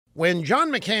When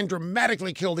John McCain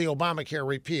dramatically killed the Obamacare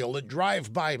repeal, the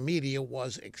drive-by media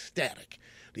was ecstatic.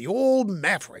 The old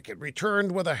maverick had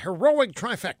returned with a heroic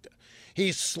trifecta.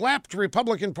 He slapped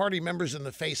Republican Party members in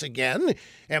the face again,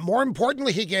 and more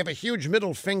importantly, he gave a huge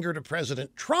middle finger to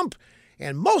President Trump,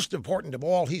 and most important of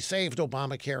all, he saved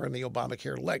Obamacare and the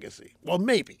Obamacare legacy. Well,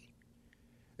 maybe.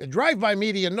 The drive-by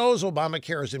media knows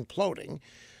Obamacare is imploding,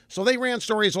 so they ran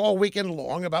stories all weekend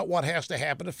long about what has to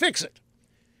happen to fix it.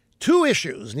 Two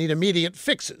issues need immediate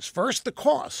fixes. First, the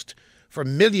cost. For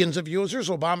millions of users,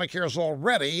 Obamacare is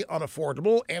already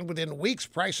unaffordable, and within weeks,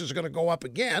 prices are going to go up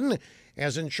again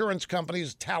as insurance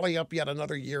companies tally up yet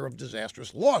another year of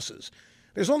disastrous losses.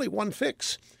 There's only one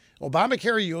fix.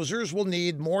 Obamacare users will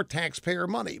need more taxpayer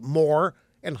money, more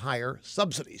and higher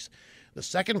subsidies. The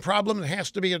second problem that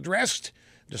has to be addressed,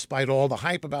 despite all the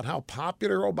hype about how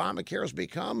popular Obamacare has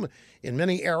become, in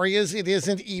many areas it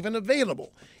isn't even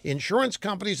available. Insurance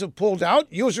companies have pulled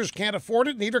out. Users can't afford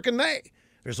it, neither can they.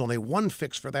 There's only one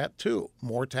fix for that, too,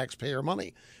 more taxpayer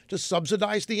money to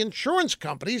subsidize the insurance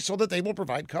companies so that they will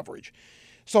provide coverage.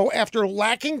 So after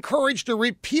lacking courage to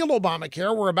repeal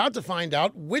Obamacare, we're about to find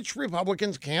out which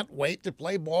Republicans can't wait to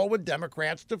play ball with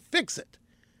Democrats to fix it.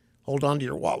 Hold on to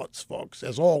your wallets, folks.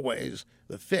 As always,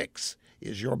 the fix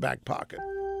is your back pocket.